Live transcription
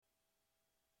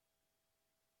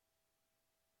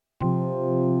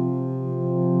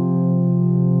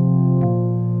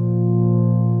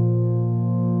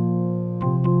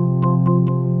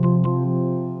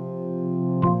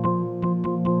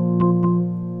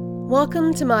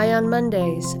Welcome to My on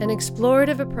Mondays, an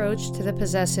explorative approach to the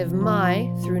possessive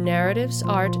my through narratives,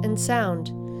 art, and sound.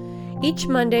 Each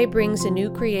Monday brings a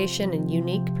new creation and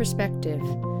unique perspective.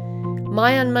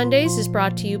 My on Mondays is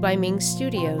brought to you by Ming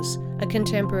Studios, a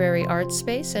contemporary art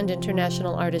space and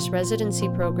international artist residency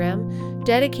program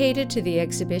dedicated to the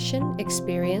exhibition,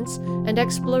 experience, and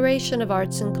exploration of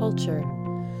arts and culture.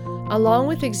 Along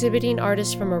with exhibiting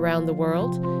artists from around the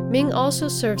world, Ming also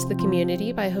serves the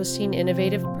community by hosting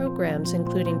innovative programs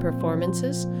including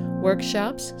performances,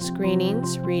 workshops,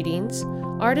 screenings, readings,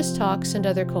 artist talks, and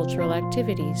other cultural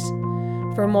activities.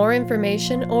 For more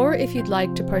information, or if you'd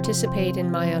like to participate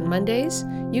in My on Mondays,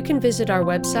 you can visit our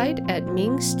website at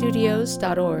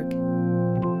mingstudios.org.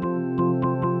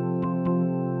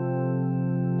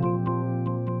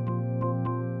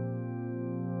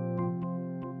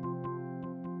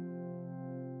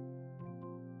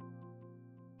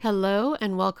 Hello,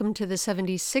 and welcome to the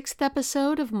 76th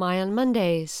episode of My on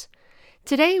Mondays.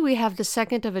 Today we have the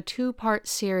second of a two-part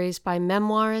series by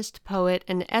memoirist, poet,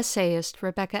 and essayist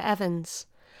Rebecca Evans.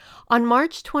 On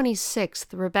March 26th,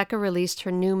 Rebecca released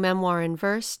her new memoir in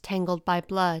verse, Tangled by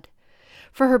Blood.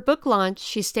 For her book launch,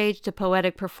 she staged a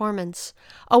poetic performance,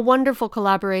 a wonderful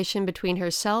collaboration between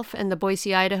herself and the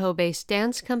Boise, Idaho-based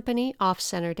dance company Off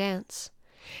Center Dance.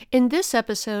 In this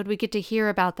episode, we get to hear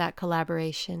about that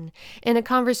collaboration in a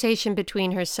conversation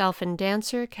between herself and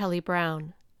dancer Kelly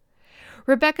Brown.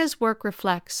 Rebecca's work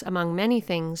reflects, among many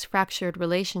things, fractured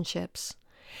relationships.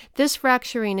 This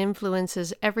fracturing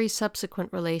influences every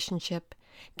subsequent relationship,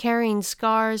 carrying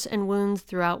scars and wounds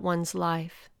throughout one's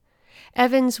life.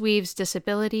 Evans weaves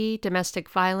disability, domestic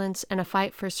violence, and a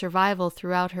fight for survival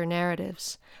throughout her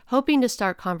narratives, hoping to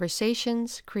start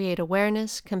conversations, create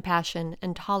awareness, compassion,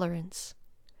 and tolerance.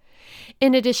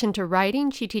 In addition to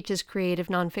writing, she teaches creative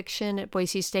nonfiction at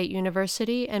Boise State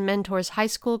University and mentors high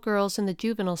school girls in the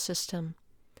juvenile system.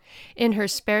 In her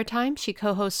spare time, she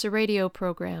co-hosts a radio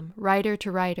program, Writer to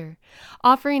Writer,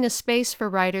 offering a space for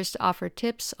writers to offer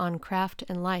tips on craft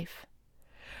and life.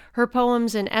 Her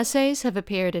poems and essays have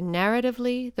appeared in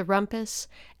Narratively, The Rumpus,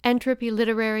 Entropy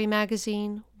Literary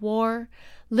Magazine, War,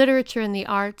 Literature in the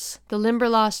Arts, The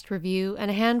Limberlost Review,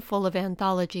 and a handful of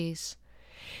anthologies.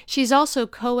 She's also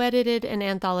co-edited an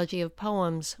anthology of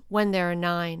poems, When There Are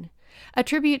Nine, a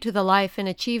tribute to the life and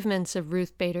achievements of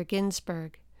Ruth Bader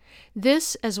Ginsburg.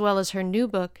 This, as well as her new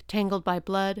book, Tangled by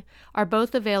Blood, are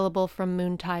both available from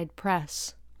Moontide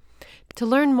Press. To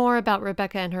learn more about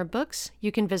Rebecca and her books,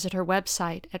 you can visit her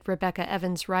website at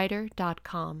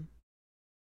RebeccaEvansWriter.com.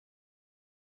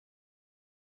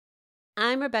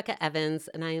 I'm Rebecca Evans,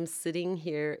 and I am sitting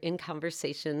here in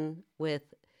conversation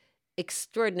with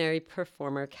extraordinary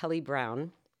performer Kelly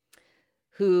Brown,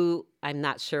 who, I'm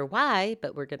not sure why,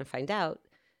 but we're going to find out,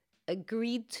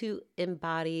 agreed to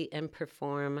embody and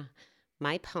perform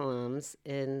my poems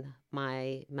in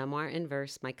my memoir in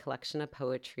verse, my collection of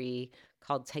poetry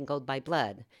called Tangled by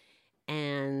Blood.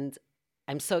 And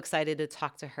I'm so excited to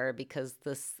talk to her because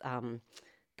this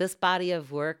body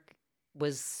of work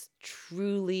was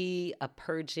truly a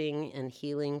purging and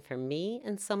healing for me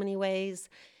in so many ways.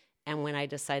 And when I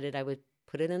decided I would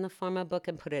put it in the form of a book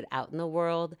and put it out in the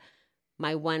world,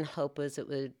 my one hope was it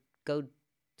would go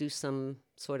do some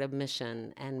sort of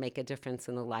mission and make a difference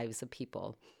in the lives of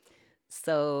people.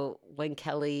 So when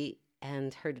Kelly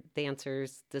and her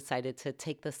dancers decided to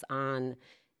take this on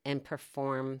and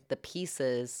perform the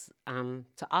pieces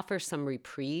to offer some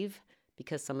reprieve,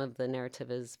 because some of the narrative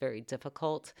is very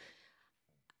difficult,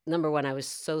 number one, I was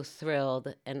so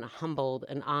thrilled and humbled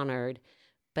and honored,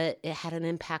 but it had an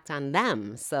impact on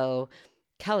them. So,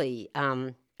 Kelly,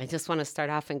 I just want to start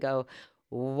off and go,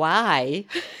 why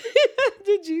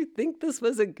did you think this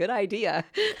was a good idea?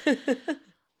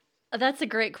 That's a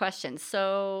great question.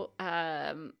 So,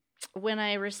 when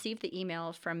I received the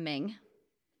email from Ming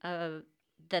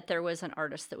that there was an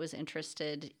artist that was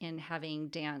interested in having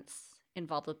dance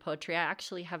involved with poetry, I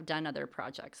actually have done other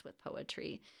projects with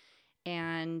poetry.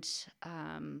 And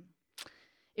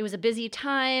it was a busy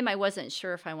time. I wasn't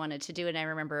sure if I wanted to do it. And I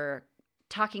remember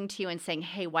talking to you and saying,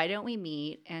 hey, why don't we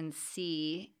meet and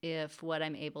see if what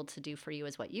I'm able to do for you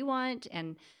is what you want?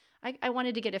 And I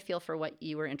wanted to get a feel for what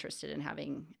you were interested in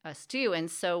having us do. And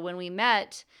so when we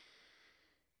met,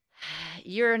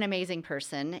 you're an amazing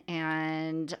person.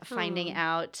 And finding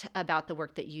out about the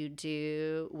work that you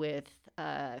do with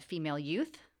female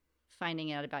youth,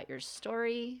 finding out about your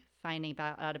story, finding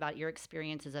out about your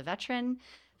experience as a veteran,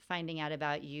 finding out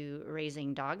about you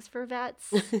raising dogs for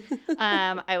vets.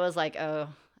 I was like, oh,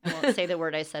 I won't say the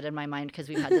word I said in my mind because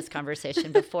we've had this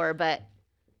conversation before, but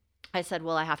I said,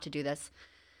 well, I have to do this.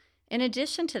 In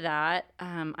addition to that,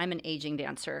 I'm an aging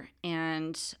dancer,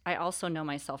 and I also know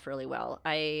myself really well.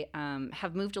 I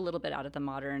have moved a little bit out of the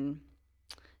modern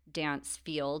dance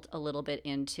field, a little bit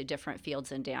into different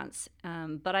fields in dance,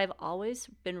 but I've always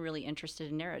been really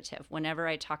interested in narrative. Whenever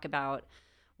I talk about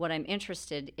what I'm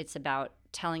interested, it's about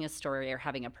telling a story or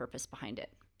having a purpose behind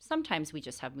it. Sometimes we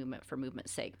just have movement for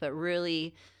movement's sake, but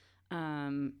really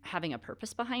having a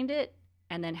purpose behind it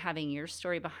and then having your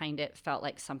story behind it felt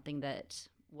like something that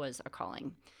was a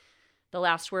calling. The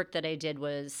last work that I did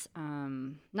was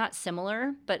not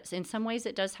similar, but in some ways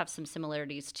it does have some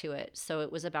similarities to it. So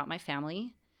it was about my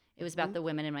family. It was about the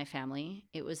women in my family.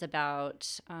 It was about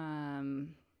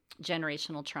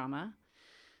generational trauma.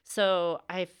 So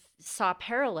I saw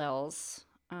parallels.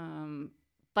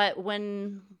 But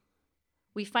when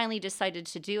we finally decided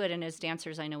to do it, and as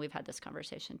dancers, I know we've had this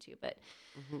conversation too, but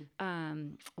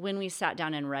when we sat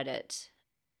down and read it,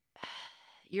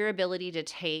 your ability to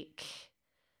take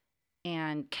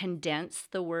and condense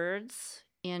the words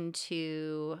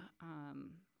into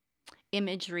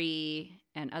imagery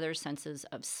and other senses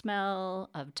of smell,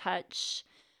 of touch,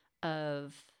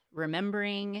 of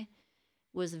remembering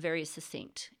was very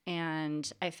succinct.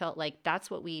 And I felt like that's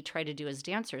what we try to do as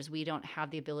dancers. We don't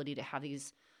have the ability to have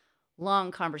these long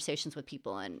conversations with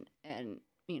people and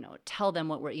tell them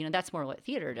what we're, that's more what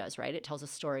theater does, right? It tells a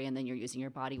story and then you're using your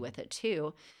body with it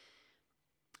too.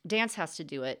 Dance has to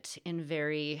do it in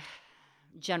very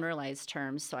generalized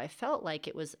terms. So I felt like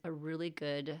it was a really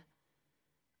good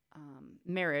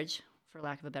marriage, for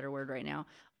lack of a better word right now,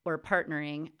 or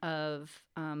partnering of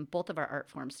both of our art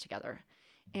forms together.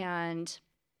 And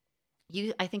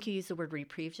I think you used the word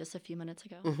reprieve just a few minutes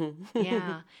ago. Mm-hmm.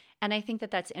 Yeah. And I think that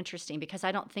that's interesting because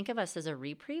I don't think of us as a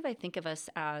reprieve. I think of us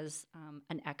as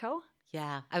an echo.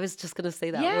 Yeah, I was just going to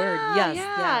say that word. Yes.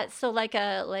 Yeah. So like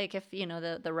if,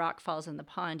 the rock falls in the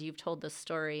pond, you've told the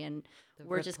story and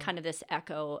we're just kind of this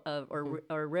echo of,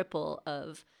 or ripple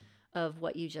of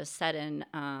what you just said. And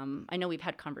I know we've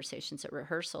had conversations at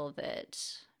rehearsal that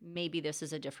maybe this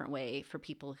is a different way for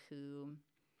people who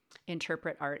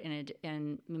interpret art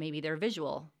and maybe they're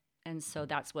visual. And so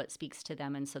that's what speaks to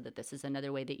them. And so that this is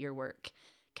another way that your work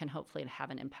can hopefully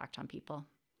have an impact on people.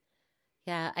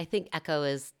 Yeah, I think echo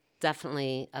is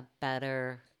definitely a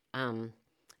better term.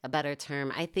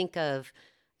 I think of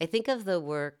the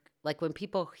work, like when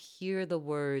people hear the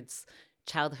words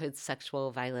childhood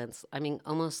sexual violence, I mean,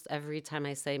 almost every time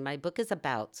I say my book is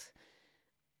about,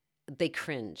 they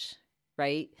cringe,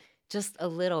 right? Just a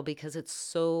little, because it's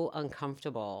so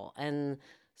uncomfortable. And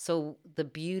so the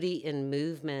beauty in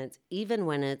movement, even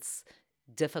when it's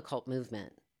difficult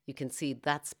movement, you can see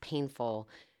that's painful.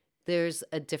 There's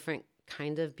a different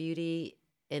kind of beauty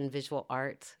in visual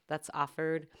art that's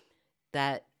offered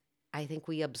that I think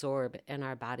we absorb in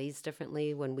our bodies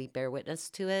differently when we bear witness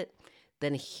to it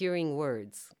than hearing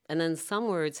words. And then some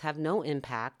words have no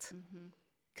impact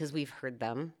because we've heard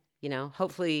them,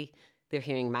 hopefully they're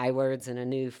hearing my words in a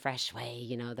new, fresh way.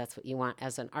 That's what you want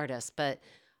as an artist. But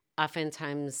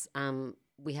oftentimes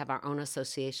we have our own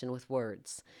association with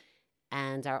words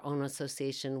and our own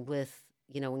association with,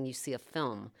 when you see a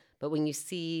film. But when you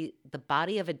see the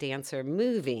body of a dancer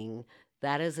moving,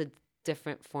 that is a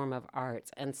different form of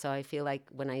art. And so I feel like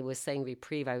when I was saying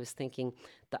reprieve, I was thinking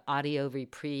the audio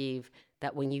reprieve,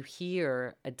 that when you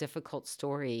hear a difficult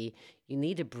story, you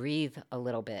need to breathe a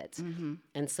little bit.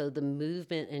 And so the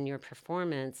movement in your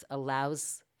performance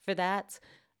allows for that.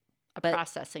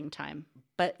 Processing time.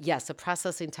 But yes, a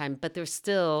processing time. But there's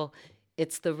still,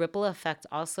 it's the ripple effect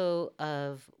also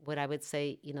of what I would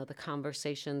say, the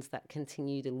conversations that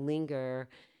continue to linger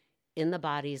in the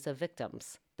bodies of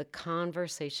victims. The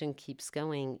conversation keeps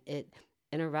going. It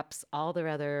interrupts all their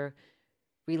other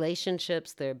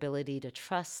relationships, their ability to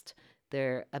trust,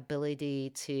 their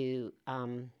ability to,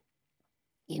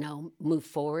 move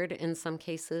forward in some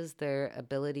cases, their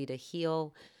ability to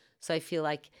heal. So I feel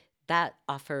like that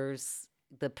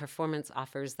the performance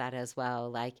offers that as well.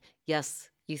 Like, yes,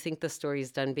 you think the story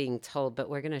is done being told, but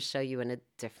we're going to show you in a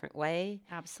different way.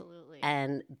 Absolutely.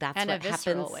 And that's what happens. And a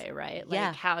visceral way, right?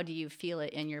 Like, how do you feel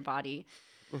it in your body?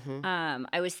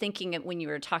 I was thinking when you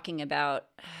were talking about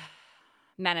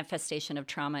manifestation of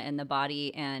trauma in the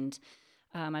body, and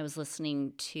I was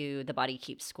listening to The Body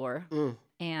Keeps Score.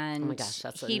 And oh my gosh,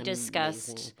 that's he an discussed,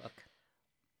 amazing book.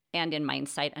 And in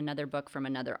Mindsight, another book from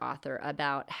another author,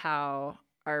 about how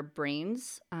our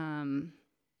brains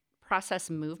process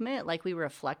movement like we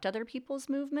reflect other people's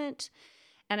movement.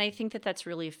 And I think that that's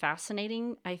really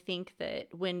fascinating. I think that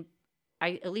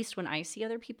at least when I see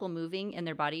other people moving in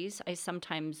their bodies, I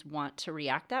sometimes want to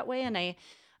react that way. And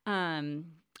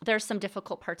there's some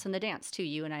difficult parts in the dance too.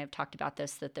 You and I have talked about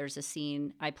this, that there's a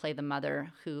scene, I play the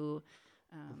mother who,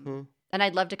 and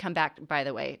I'd love to come back, by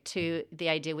the way, to the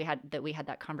idea we had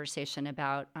that conversation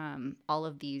about all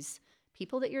of these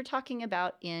people that you're talking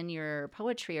about in your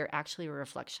poetry are actually a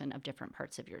reflection of different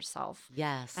parts of yourself.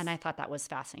 Yes. And I thought that was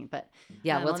fascinating. But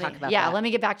yeah, we'll talk about that. Yeah, let me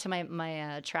get back to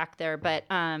my track there. But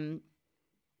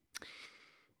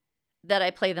that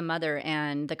I play the mother,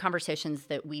 and the conversations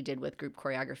that we did with group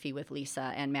choreography with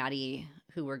Lisa and Maddie,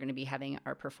 who were going to be having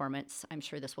our performance. I'm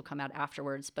sure this will come out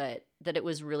afterwards, but that it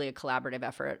was really a collaborative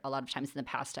effort. A lot of times in the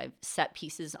past, I've set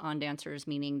pieces on dancers,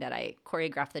 meaning that I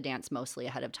choreograph the dance mostly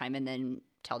ahead of time and then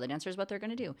tell the dancers what they're going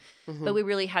to do. But we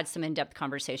really had some in-depth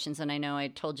conversations. And I know I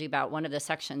told you about one of the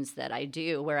sections that I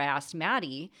do where I asked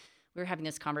Maddie, we were having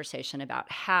this conversation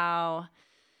about how,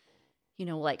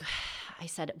 like I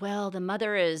said, well, the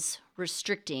mother is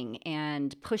restricting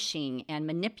and pushing and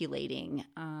manipulating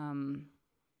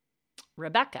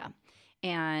Rebecca.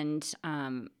 And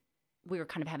we were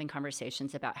kind of having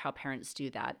conversations about how parents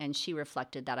do that. And she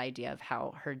reflected that idea of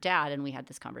how her dad, and we had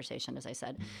this conversation, as I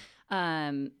said,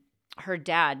 her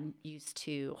dad used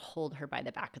to hold her by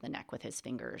the back of the neck with his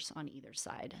fingers on either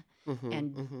side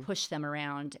and push them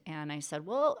around. And I said,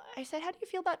 how do you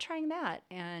feel about trying that?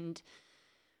 And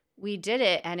we did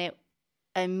it, and it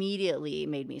immediately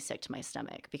made me sick to my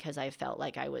stomach because I felt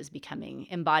like I was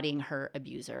embodying her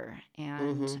abuser.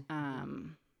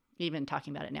 And even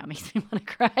talking about it now makes me want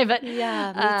to cry. But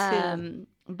yeah, me too.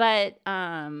 But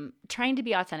trying to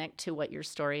be authentic to what your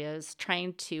story is,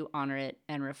 trying to honor it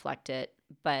and reflect it,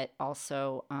 but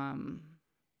also,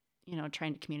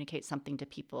 trying to communicate something to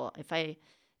people. If I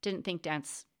didn't think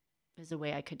dance is a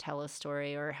way I could tell a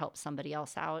story or help somebody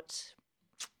else out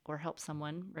or help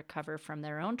someone recover from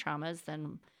their own traumas,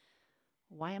 then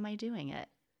why am I doing it?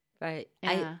 Right.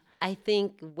 Yeah. I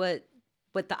think what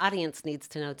the audience needs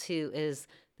to know too is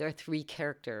there are 3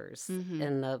 characters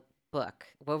in the book.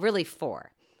 Well, really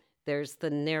 4. There's the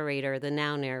narrator, the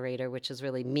now narrator, which is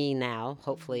really me now,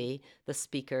 hopefully, the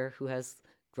speaker who has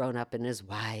grown up and is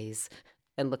wise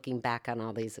and looking back on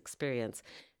all these experiences.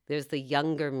 There's the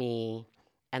younger me,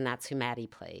 and that's who Maddie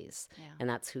plays. Yeah. And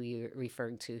that's who you're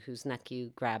referring to, whose neck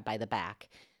you grab by the back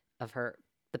of her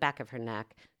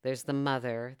neck. There's the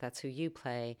mother, that's who you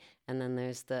play. And then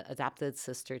there's the adopted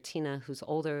sister, Tina, who's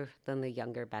older than the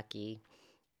younger Becky.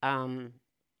 And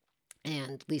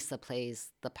Lisa plays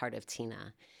the part of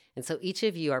Tina. And so each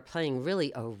of you are playing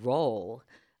really a role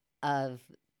of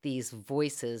these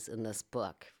voices in this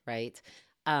book, right?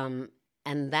 And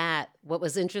that, what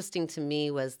was interesting to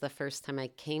me was the first time I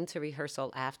came to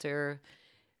rehearsal after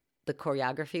the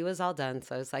choreography was all done.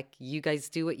 So I was like, you guys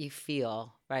do what you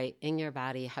feel, right? In your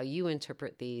body, how you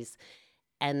interpret these.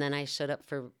 And then I showed up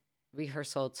for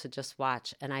rehearsal to just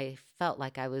watch. And I felt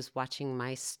like I was watching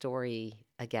my story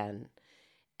again.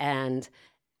 And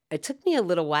it took me a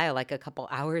little while, like a couple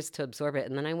hours to absorb it.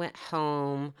 And then I went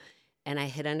home and I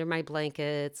hid under my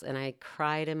blankets and I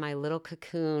cried in my little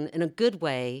cocoon in a good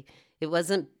way. It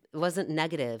wasn't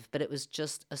negative, but it was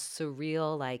just a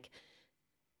surreal, like,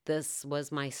 this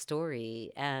was my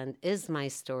story and is my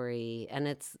story. And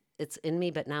it's in me,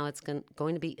 but now it's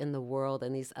going to be in the world.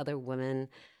 And these other women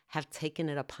have taken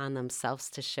it upon themselves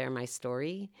to share my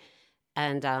story.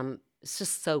 And it's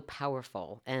just so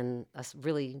powerful and a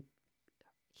really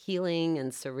healing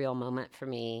and surreal moment for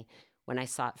me when I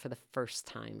saw it for the first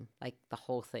time, like the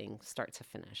whole thing, start to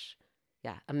finish.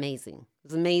 Yeah, amazing.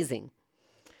 It was amazing.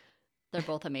 They're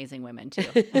both amazing women, too.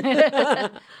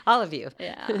 All of you.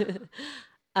 Yeah.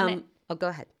 Go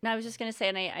ahead. No, I was just going to say,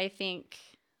 and I think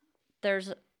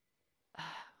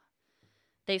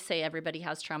they say everybody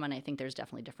has trauma, and I think there's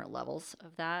definitely different levels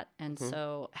of that. And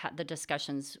so the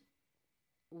discussions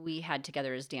we had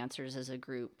together as dancers, as a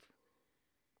group,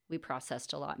 we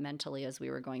processed a lot mentally as we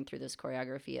were going through this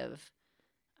choreography of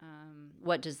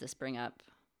what does this bring up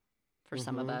for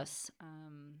some of us,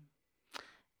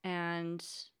 and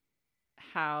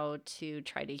how to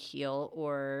try to heal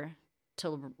or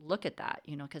to look at that,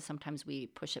 because sometimes we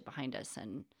push it behind us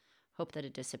and hope that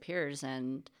it disappears.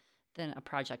 And then a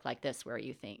project like this where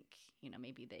you think,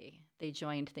 maybe they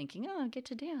joined thinking, oh, I get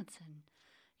to dance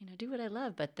and, do what I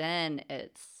love. But then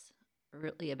it's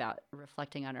really about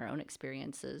reflecting on our own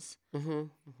experiences.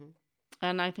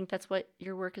 And I think that's what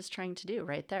your work is trying to do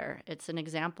right there. It's an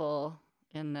example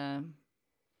in the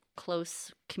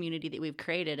close community that we've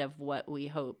created of what we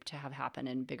hope to have happen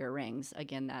in bigger rings.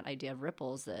 Again, that idea of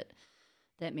ripples, that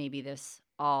maybe this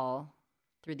all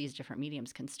through these different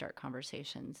mediums can start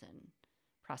conversations and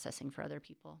processing for other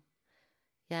people.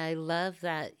 Yeah, I love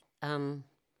that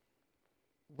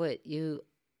what you,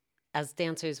 as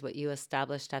dancers, what you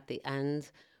established at the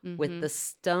end with the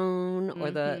stone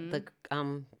or the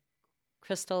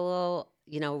crystal,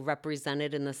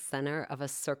 represented in the center of a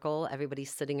circle, everybody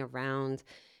sitting around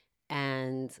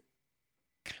and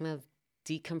kind of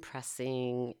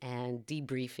decompressing and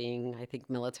debriefing, I think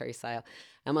military style.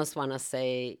 I almost want to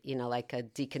say, like a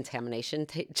decontamination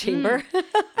chamber.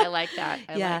 I like that.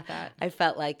 I like that. I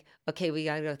felt like, okay, we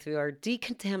got to go through our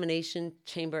decontamination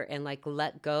chamber and like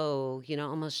let go,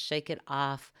 almost shake it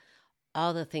off.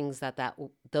 All the things that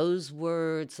those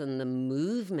words and the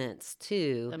movements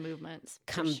too. The movements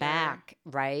come back,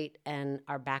 right? And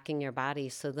are backing your body.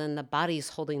 So then the body's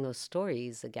holding those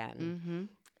stories again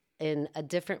in a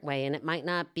different way. And it might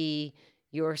not be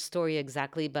your story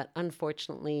exactly, but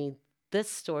unfortunately, this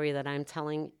story that I'm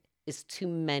telling is too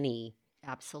many.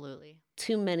 Absolutely.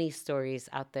 Too many stories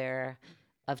out there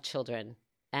of children.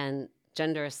 And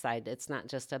gender aside, it's not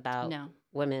just about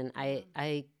women.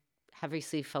 I have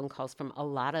received phone calls from a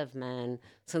lot of men,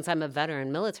 since I'm a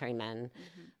veteran, military men,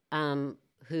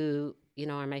 who,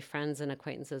 are my friends and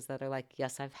acquaintances that are like,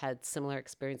 yes, I've had similar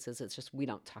experiences. It's just we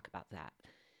don't talk about that.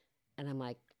 And I'm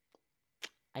like,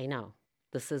 I know.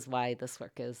 This is why this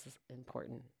work is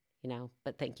important,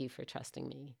 but thank you for trusting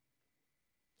me.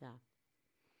 Yeah.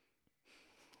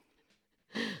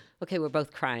 Okay, we're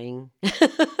both crying.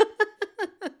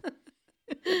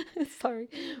 Sorry.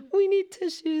 We need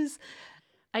tissues.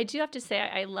 I do have to say,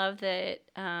 I love that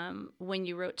when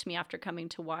you wrote to me after coming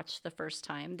to watch the first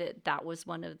time, that was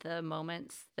one of the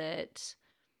moments that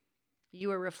you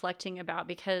were reflecting about,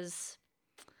 because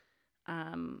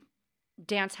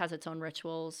dance has its own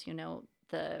rituals,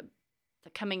 the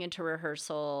coming into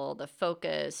rehearsal, the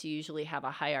focus. You usually have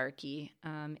a hierarchy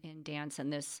in dance,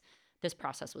 and this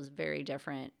process was very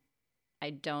different.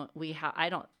 I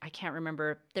can't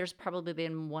remember. There's probably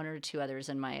been one or two others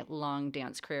in my long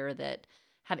dance career that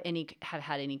have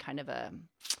had any kind of a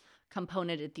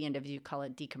component at the end of, you call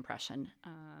it decompression.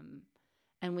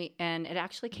 And it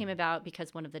actually came about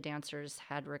because one of the dancers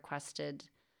had requested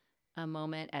a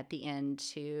moment at the end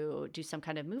to do some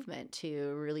kind of movement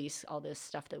to release all this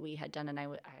stuff that we had done. And I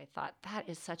thought, that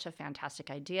is such a fantastic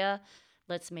idea.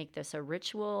 Let's make this a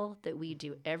ritual that we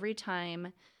do every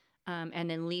time. And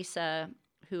then Lisa,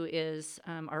 who is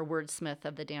our wordsmith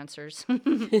of the dancers,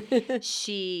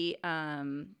 she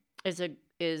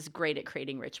is great at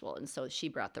creating ritual. And so she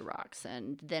brought the rocks.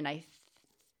 And then I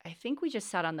think we just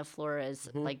sat on the floor as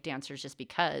like dancers just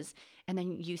because. And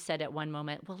then you said at one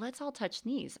moment, well, let's all touch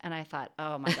knees. And I thought,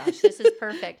 oh my gosh, this is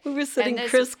perfect. We were sitting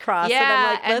crisscross.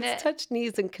 Yeah, and I'm like, let's touch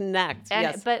knees and connect.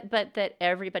 Yes. But that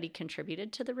everybody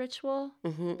contributed to the ritual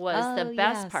was the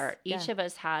best part. Each of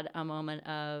us had a moment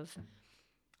of,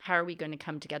 how are we going to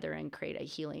come together and create a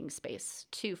healing space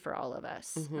too for all of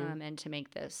us, and to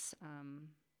make this,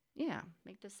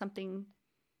 make this something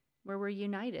where we're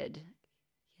united.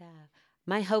 Yeah.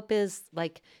 My hope is,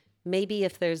 like, maybe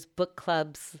if there's book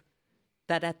clubs,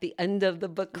 that at the end of the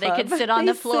book club, they could sit on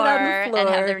the floor and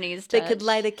have their knees touched. They could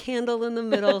light a candle in the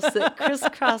middle, sit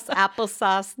crisscross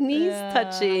applesauce, knees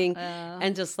touching,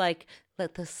 and just like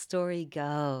let the story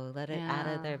go, let it out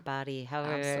of their body,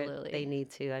 however they need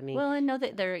to. I mean, well, and know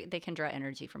that they can draw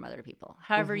energy from other people,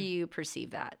 however you perceive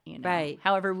that, right?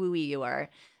 However wooey you are,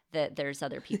 that there's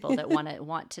other people that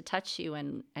want to touch you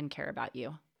and care about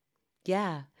you,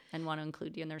 and want to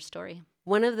include you in their story.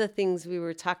 One of the things we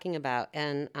were talking about,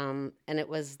 and it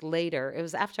was later, it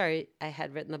was after I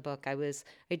had written the book, I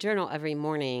journal every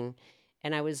morning,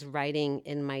 and I was writing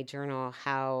in my journal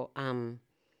how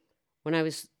when I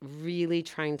was really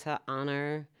trying to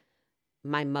honor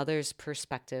my mother's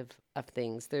perspective of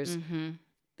things,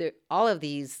 all of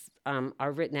these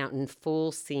are written out in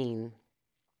full scene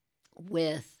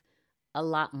with a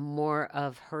lot more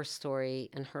of her story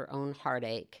and her own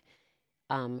heartache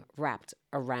wrapped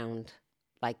around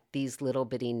like these little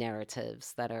bitty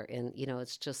narratives that are in,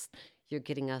 it's just, you're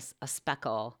getting us a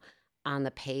speckle on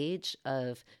the page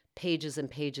of pages and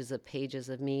pages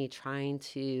of me trying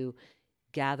to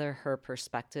gather her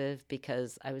perspective,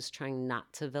 because I was trying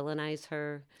not to villainize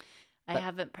her.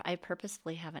 I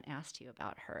purposefully haven't asked you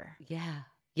about her. Yeah.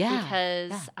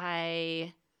 Because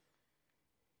I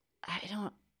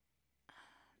don't,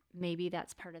 maybe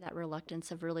that's part of that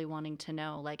reluctance of really wanting to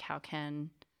know, like, how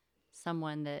can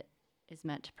someone that is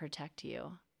meant to protect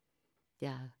you.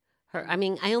 Yeah. I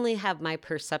mean, I only have my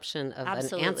perception of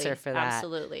an answer for that.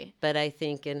 Absolutely. But I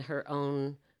think in her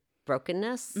own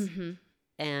brokenness,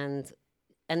 and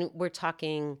we're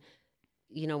talking,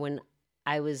 when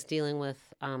I was dealing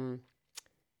with,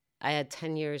 I had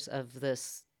 10 years of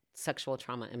this sexual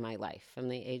trauma in my life from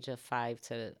the age of 5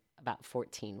 to about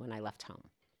 14 when I left home.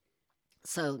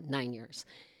 So 9 years.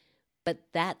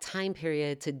 But that time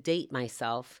period, to date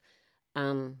myself,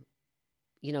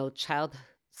 child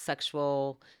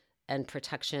sexual and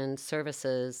protection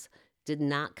services did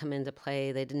not come into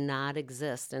play. They did not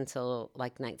exist until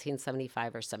like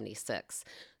 1975 or 76.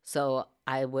 So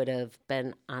I would have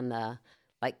been on the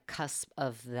like cusp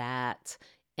of that.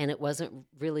 And it wasn't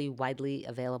really widely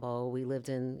available. We lived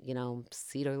in,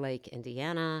 Cedar Lake,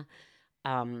 Indiana.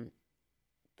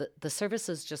 The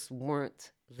services just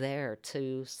weren't there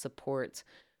to support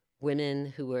women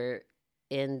who were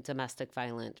in domestic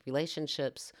violent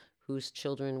relationships, whose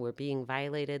children were being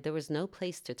violated. There was no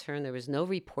place to turn. There was no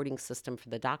reporting system for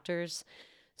the doctors.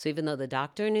 So even though the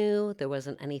doctor knew, there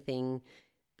wasn't anything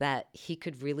that he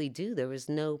could really do. There was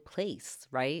no place,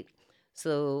 right?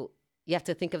 So you have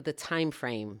to think of the time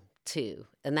frame too,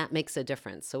 and that makes a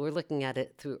difference. So we're looking at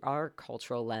it through our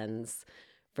cultural lens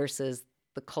versus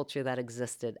the culture that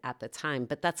existed at the time.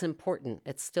 But that's important.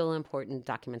 It's still important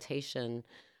documentation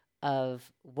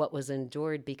of what was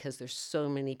endured, because there's so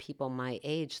many people my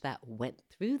age that went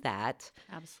through that.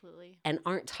 Absolutely. And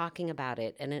aren't talking about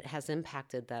it, and it has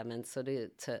impacted them. And so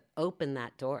to open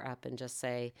that door up and just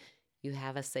say, you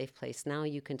have a safe place now,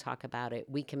 you can talk about it,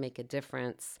 we can make a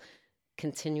difference,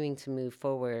 continuing to move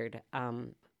forward.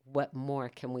 What more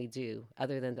can we do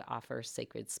other than to offer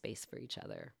sacred space for each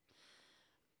other?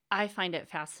 I find it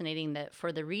fascinating that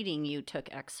for the reading, you took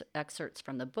excerpts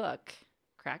from the book,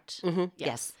 correct? Mm-hmm.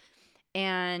 Yes.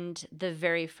 And the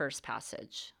very first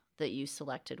passage that you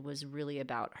selected was really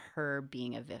about her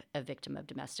being a victim of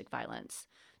domestic violence.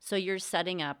 So you're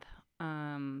setting up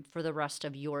for the rest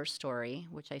of your story,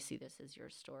 which I see this as your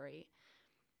story,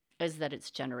 is that it's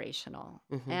generational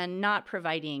and not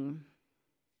providing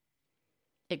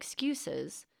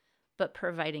excuses, but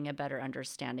providing a better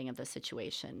understanding of the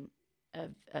situation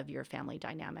of your family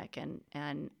dynamic.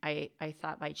 And I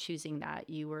thought by choosing that,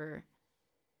 you were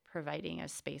providing a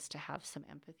space to have some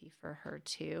empathy for her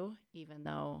too, even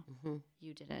though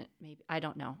you didn't, maybe, I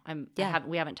don't know.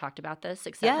 We haven't talked about this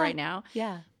except right now.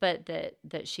 Yeah. But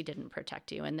that she didn't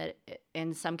protect you, and that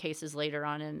in some cases later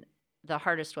on, and the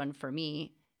hardest one for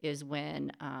me is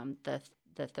when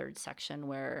the third section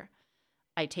where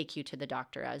I take you to the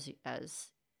doctor as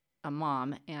a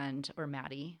mom or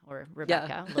Maddie or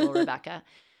Rebecca, little Rebecca,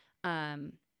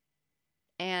 and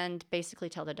basically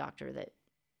tell the doctor that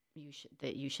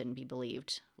you shouldn't be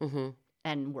believed,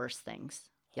 and worse things,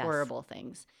 horrible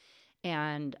things.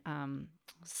 And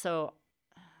so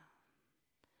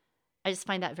I just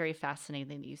find that very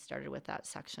fascinating that you started with that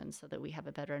section so that we have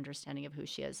a better understanding of who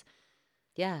she is.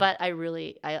 Yeah. But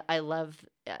I love,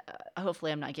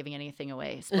 hopefully I'm not giving anything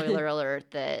away, spoiler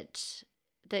alert,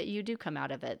 that you do come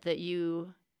out of it, that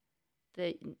you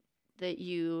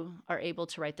are able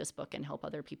to write this book and help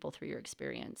other people through your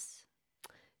experience.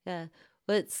 Yeah.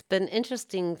 What's been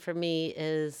interesting for me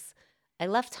is I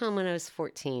left home when I was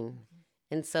 14.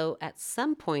 And so at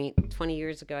some point 20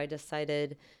 years ago, I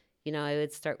decided, I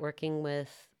would start working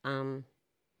with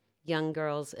young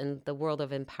girls in the world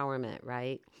of empowerment,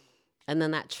 right? And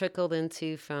then that trickled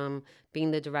into from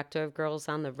being the director of Girls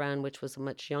on the Run, which was a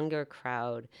much younger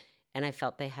crowd. And I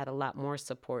felt they had a lot more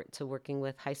support, to working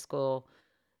with high school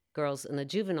girls in the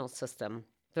juvenile system.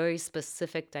 Very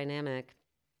specific dynamic.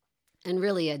 And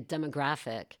really a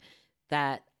demographic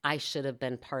that I should have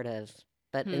been part of.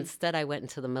 But instead I went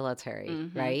into the military,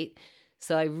 right?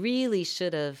 So I really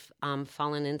should have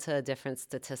fallen into a different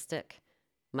statistic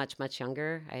much, much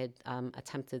younger. I had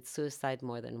attempted suicide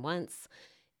more than once.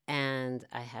 And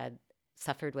I had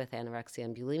suffered with anorexia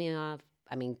and bulimia,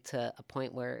 to a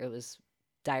point where it was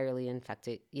direly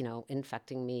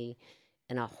infecting me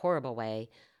in a horrible way.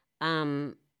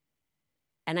 And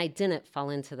I didn't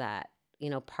fall into that.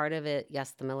 Part of it,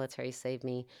 yes, the military saved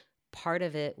me. Part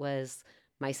of it was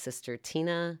my sister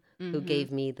Tina, who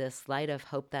gave me this light of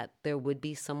hope that there would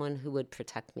be someone who would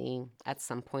protect me. At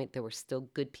some point, there were still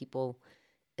good people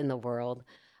in the world.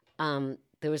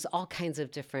 There was all kinds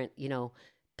of different,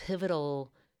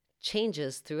 pivotal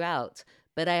changes throughout.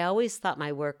 But I always thought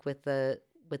my work with the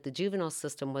juvenile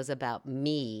system was about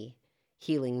me,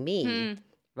 healing me,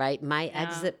 right? My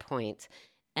exit point.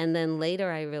 And then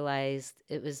later I realized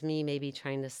it was me maybe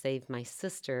trying to save my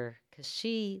sister, because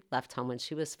she left home when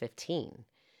she was 15.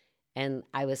 And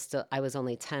I was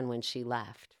only 10 when she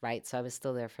left, right? So I was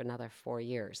still there for another 4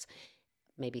 years,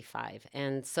 maybe 5.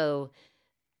 And so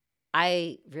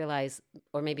I realized,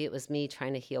 or maybe it was me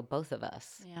trying to heal both of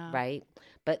us, right?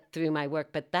 But through my work,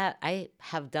 but that I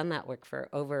have done that work for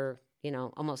over,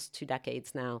 almost 2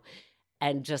 decades now.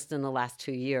 And just in the last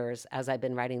 2 years, as I've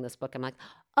been writing this book, I'm like,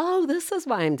 oh, this is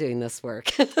why I'm doing this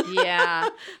work. Yeah.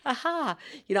 Aha.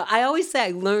 I always say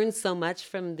I learn so much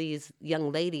from these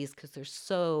young ladies because they're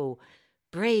so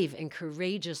brave and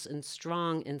courageous and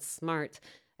strong and smart.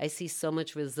 I see so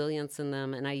much resilience in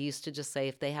them. And I used to just say,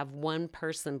 if they have one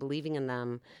person believing in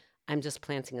them, I'm just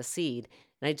planting a seed.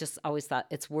 And I just always thought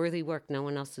it's worthy work. No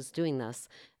one else is doing this.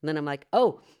 And then I'm like,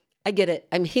 oh, I get it.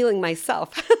 I'm healing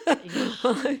myself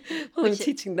while I'm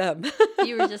teaching them.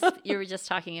 you were just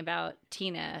talking about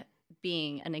Tina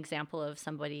being an example of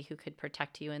somebody who could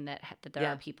protect you, and that there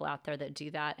Yeah. are people out there that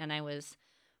do that. And I was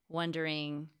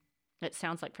wondering, it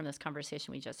sounds like from this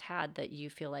conversation we just had that you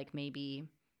feel like maybe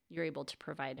you're able to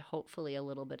provide hopefully a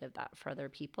little bit of that for other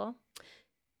people.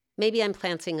 Maybe I'm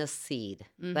planting a seed.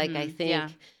 Like I think Yeah.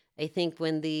 I think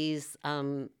when these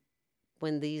young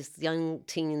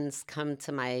teens come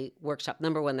to my workshop,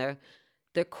 number one,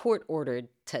 they're court ordered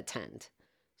to attend.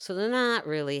 So they're not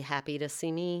really happy to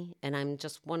see me, and I'm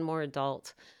just one more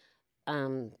adult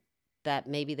that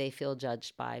maybe they feel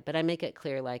judged by. But I make it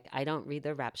clear, like, I don't read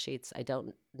their rap sheets. I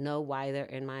don't know why they're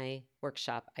in my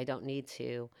workshop. I don't need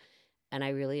to. And I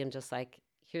really am just like,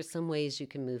 here's some ways you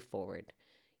can move forward.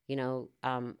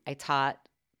 I taught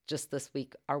just this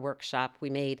week our workshop. We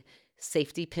made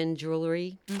safety pin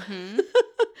jewelry.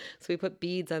 So we put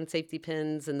beads on safety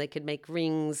pins, and they could make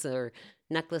rings or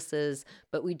necklaces.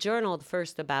 But we journaled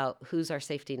first about who's our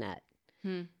safety net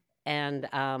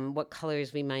and what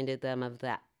colors reminded them of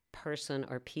that person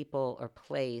or people or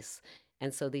place.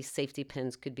 And so these safety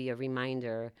pins could be a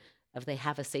reminder of they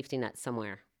have a safety net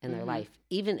somewhere in their life,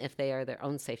 even if they are their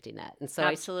own safety net. And so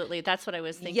absolutely. That's what I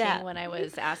was thinking when I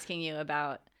was asking you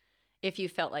about if you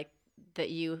felt like that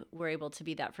you were able to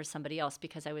be that for somebody else,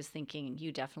 because I was thinking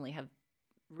you definitely have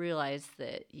realized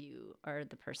that you are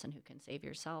the person who can save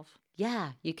yourself.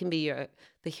 Yeah, you can be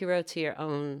the hero to your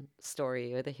own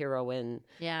story, or the heroine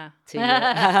to your,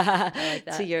 I like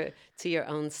that. to your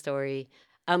own story.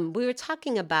 We were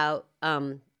talking about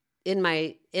in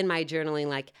my journaling,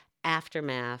 like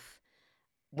aftermath,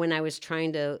 when I was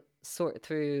trying to sort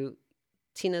through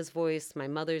Tina's voice, my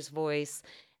mother's voice,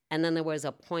 and then there was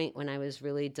a point when I was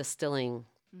really distilling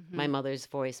my mother's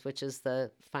voice, which is the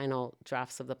final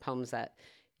drafts of the poems that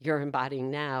you're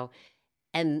embodying now.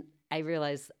 And I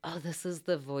realized, oh, this is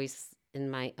the voice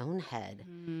in my own head.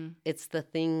 It's the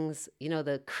things,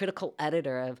 the critical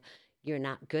editor of, you're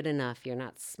not good enough, you're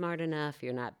not smart enough,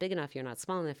 you're not big enough, you're not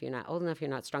small enough, you're not old enough, you're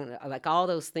not strong enough. Like all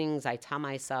those things I tell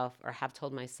myself or have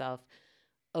told myself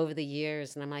over the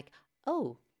years. And I'm like,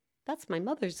 oh, that's my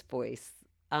mother's voice.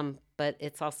 But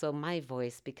it's also my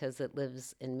voice because it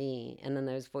lives in me. And then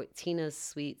there's Tina's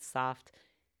sweet, soft,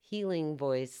 healing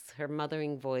voice, her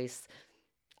mothering voice.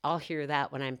 I'll hear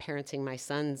that when I'm parenting my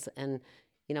sons. And,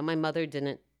 my mother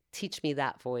didn't teach me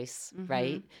that voice,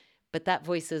 right? But that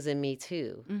voice is in me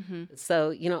too.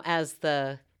 So, as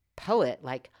the poet,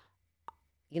 like,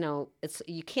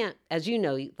 you can't, as you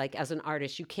know, like as an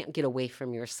artist, you can't get away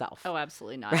from yourself. Oh,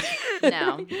 absolutely not.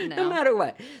 No. No matter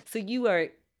what. So you are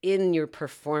in your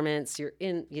performance. You're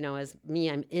in, as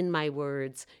me, I'm in my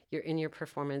words. You're in your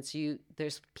performance.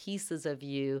 There's pieces of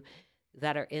you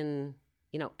that are in,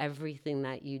 everything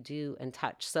that you do and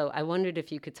touch. So I wondered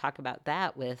if you could talk about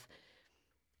that with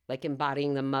like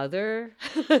embodying the mother.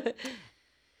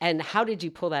 And how did you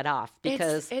pull that off?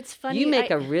 Because it's funny. You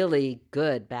make a really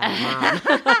good bad mom.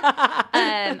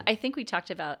 I think we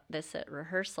talked about this at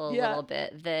rehearsal a little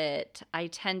bit, that I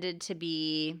tended to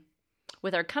be,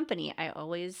 with our company, I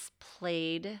always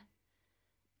played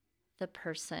the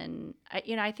person.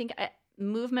 I think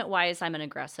movement-wise, I'm an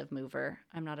aggressive mover.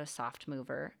 I'm not a soft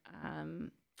mover.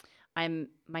 I'm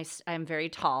very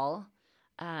tall.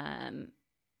 I'm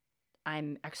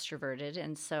extroverted,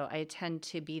 and so I tend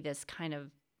to be this kind of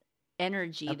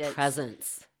energy, a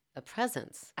presence.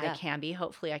 I Yeah. can be.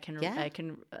 Hopefully I can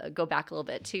go back a little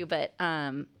bit too, but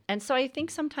and so I think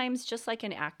sometimes, just like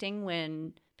in acting,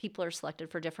 when people are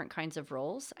selected for different kinds of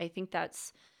roles, I think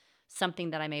that's something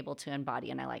that I'm able to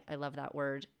embody, and I love that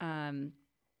word.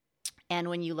 And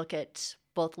when you look at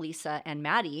both Lisa and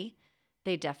Maddie,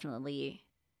 they definitely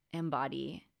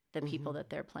embody the people that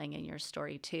they're playing in your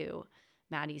story too.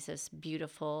 Maddie's this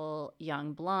beautiful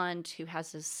young blonde who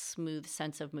has this smooth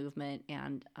sense of movement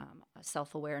and a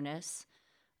self-awareness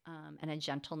and a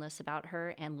gentleness about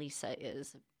her. And Lisa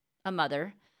is a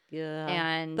mother. Yeah.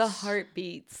 And the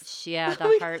heartbeats. Yeah,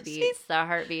 the heartbeats. The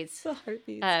heartbeats. The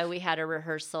heartbeats. We had a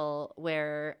rehearsal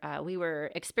where we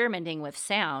were experimenting with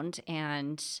sound,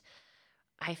 and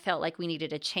I felt like we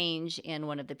needed a change in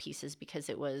one of the pieces because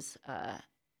it was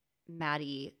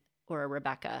Maddie or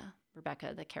Rebecca,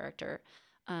 the character,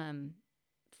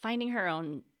 finding her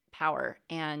own power.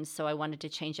 And so I wanted to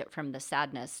change it from the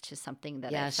sadness to something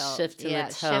that I felt. Shift in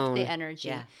the tone. Shift the energy.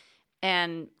 Yeah.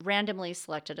 And randomly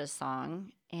selected a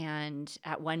song. And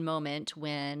at one moment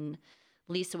when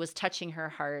Lisa was touching her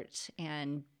heart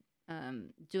and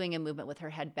doing a movement with her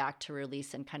head back to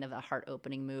release and kind of a heart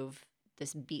opening move,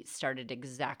 this beat started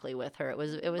exactly with her. It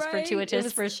was Right.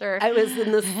 fortuitous for sure. I was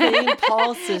in the same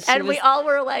pulse as she And we was. all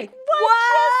were like, What?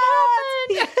 what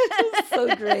just happened? It was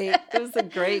so great. It was a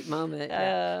great moment.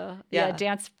 Yeah,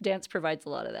 dance provides a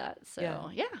lot of that.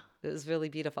 So yeah. It was really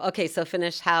beautiful. Okay, so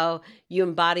finish how you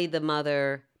embodied the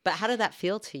mother, but how did that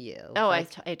feel to you? Oh,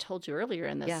 Like, I told you earlier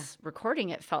in this Yeah. recording,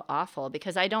 it felt awful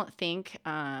because I don't think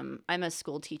I'm a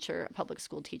school teacher, a public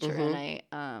school teacher, Mhm.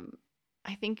 and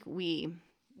I think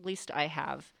at least I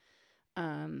have,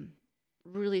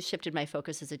 really shifted my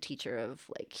focus as a teacher of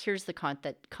like, here's the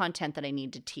content that I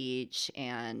need to teach,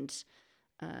 and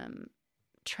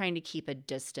trying to keep a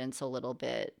distance a little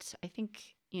bit. I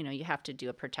think you have to do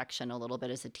a protection a little bit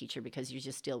as a teacher because you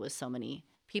just deal with so many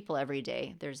people every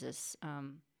day. There's this a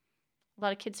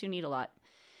lot of kids who need a lot.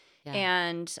 Yeah.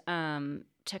 And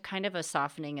to kind of a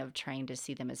softening of trying to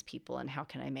see them as people and how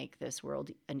can I make this world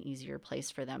an easier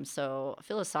place for them. So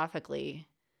philosophically,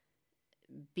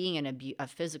 being a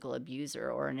physical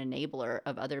abuser or an enabler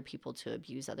of other people to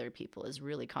abuse other people is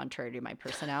really contrary to my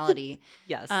personality.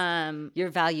 Yes. Your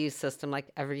value system, like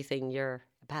everything you're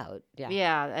about. Yeah.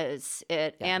 Yeah, it's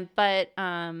it. Yeah. And but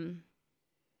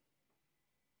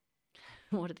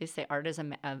what did they say? Art is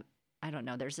I don't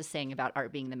know. There's a saying about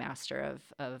art being the master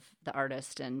of the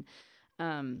artist, and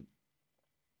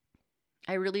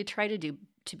I really try to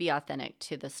be authentic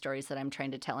to the stories that I'm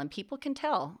trying to tell, and people can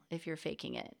tell if you're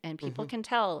faking it, and people can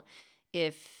tell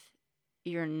if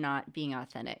you're not being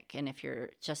authentic, and if you're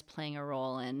just playing a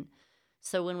role. And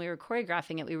so when we were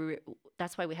choreographing it,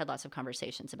 that's why we had lots of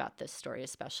conversations about this story,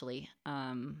 especially.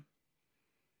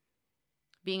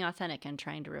 Being authentic and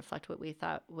trying to reflect what we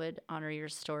thought would honor your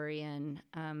story. And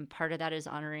part of that is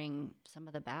honoring some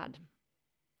of the bad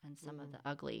and some of the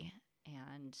ugly.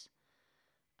 And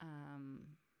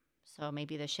so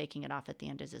maybe the shaking it off at the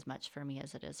end is as much for me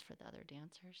as it is for the other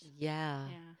dancers. Yeah.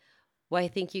 Yeah. Well, I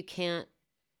think you can't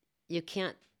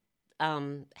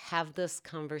have this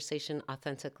conversation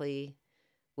authentically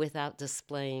without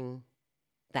displaying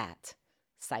that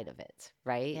side of it,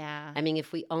 right? Yeah. I mean,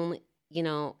 if we only,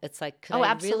 it's like, could Oh, I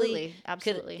absolutely. really,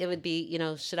 Absolutely. it would be,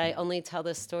 should I only tell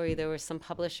this story? There were some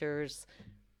publishers,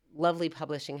 lovely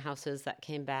publishing houses that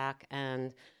came back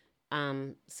and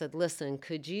said, listen,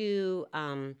 could you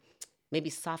maybe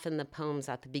soften the poems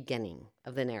at the beginning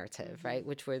of the narrative, right?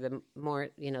 Which were the more,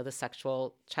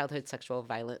 the childhood sexual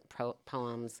violent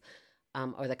poems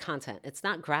or the content. It's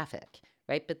not graphic,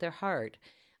 right? But they're hard.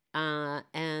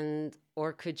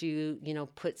 Or could you,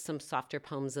 put some softer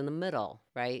poems in the middle,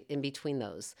 right? In between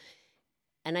those.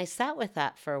 And I sat with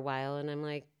that for a while and I'm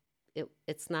like,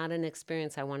 it's not an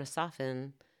experience I want to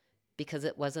soften because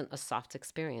it wasn't a soft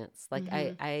experience. Like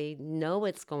I know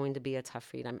it's going to be a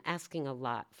tough read. I'm asking a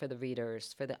lot for the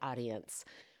readers, for the audience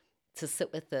to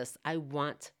sit with this. I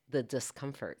want the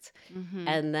discomfort.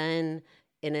 And then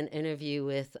in an interview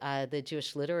with the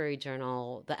Jewish Literary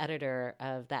Journal, the editor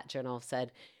of that journal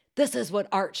said, this is what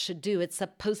art should do. It's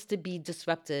supposed to be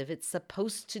disruptive. It's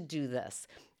supposed to do this.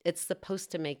 It's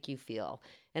supposed to make you feel.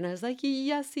 And I was like,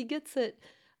 yes, he gets it.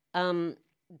 Do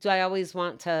I always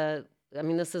want to,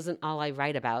 this isn't all I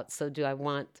write about. So do I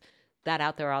want that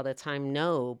out there all the time?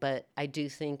 No, but I do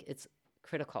think it's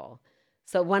critical.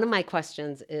 So one of my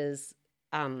questions is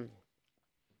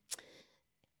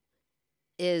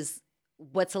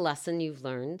what's a lesson you've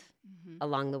learned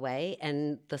along the way?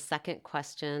 And the second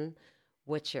question,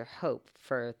 what's your hope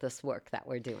for this work that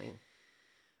we're doing?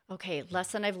 Okay,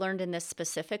 lesson I've learned in this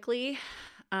specifically.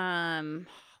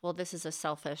 Well, this is a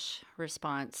selfish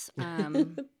response.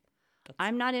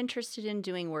 I'm not interested in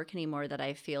doing work anymore that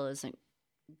I feel isn't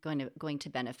going to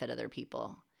benefit other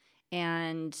people,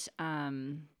 and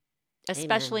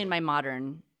especially in my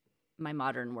modern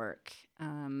work.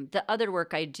 The other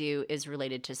work I do is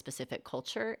related to specific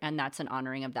culture, and that's an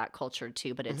honoring of that culture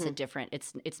too. But it's a different.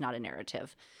 It's not a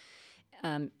narrative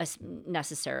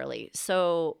necessarily.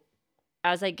 So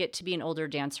as I get to be an older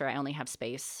dancer, I only have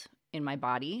space in my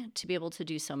body to be able to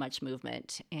do so much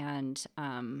movement, and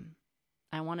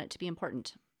I want it to be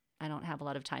important. I don't have a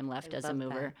lot of time left as a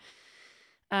mover.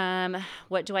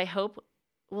 What do I hope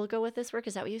will go with this work?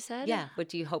 Is that what you said? Yeah. What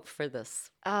do you hope for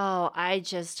this? Oh, I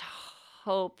just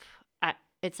hope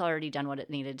it's already done what it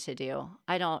needed to do.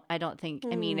 I don't think.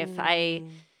 I mean, if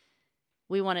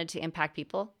we wanted to impact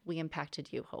people, we impacted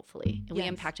you. Hopefully, we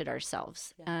impacted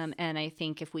ourselves. Yes. And I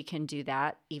think if we can do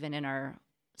that, even in our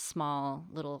small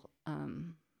little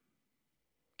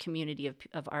community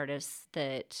of artists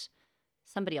that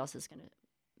somebody else is going to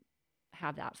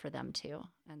have that for them too.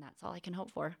 And that's all I can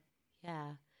hope for.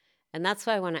 Yeah. And that's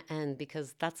why I want to end,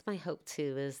 because that's my hope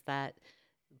too, is that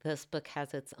this book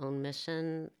has its own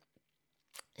mission.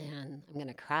 And I'm going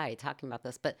to cry talking about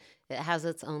this, but it has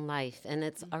its own life, and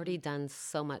it's already done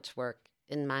so much work,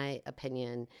 in my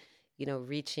opinion,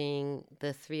 reaching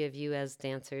the three of you as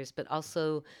dancers, but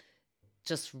also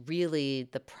just really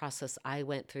the process I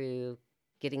went through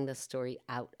getting the story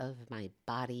out of my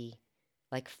body,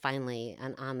 like finally,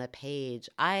 and on the page.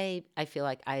 I feel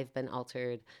like I've been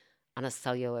altered on a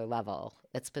cellular level.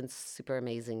 It's been super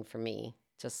amazing for me,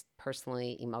 just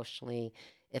personally, emotionally.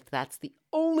 If that's the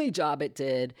only job it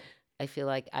did, I feel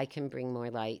like I can bring more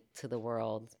light to the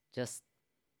world just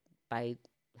by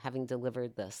having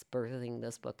delivered this, birthing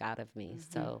this book out of me.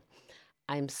 So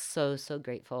I'm so, so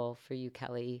grateful for you,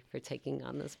 Kelly, for taking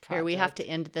on this project. Here, we have to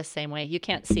end the same way. You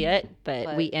can't see it,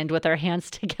 but we end with our hands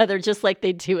together just like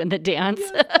they do in the dance.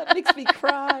 Yes, that makes me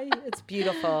cry. It's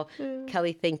beautiful.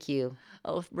 Kelly, thank you.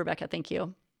 Oh, Rebecca, thank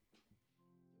you.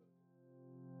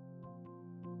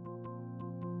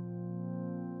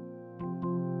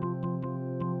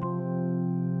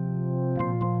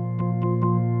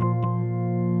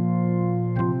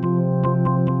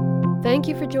 Thank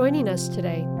you for joining us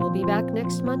today. We'll be back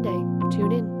next Monday.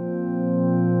 Tune in.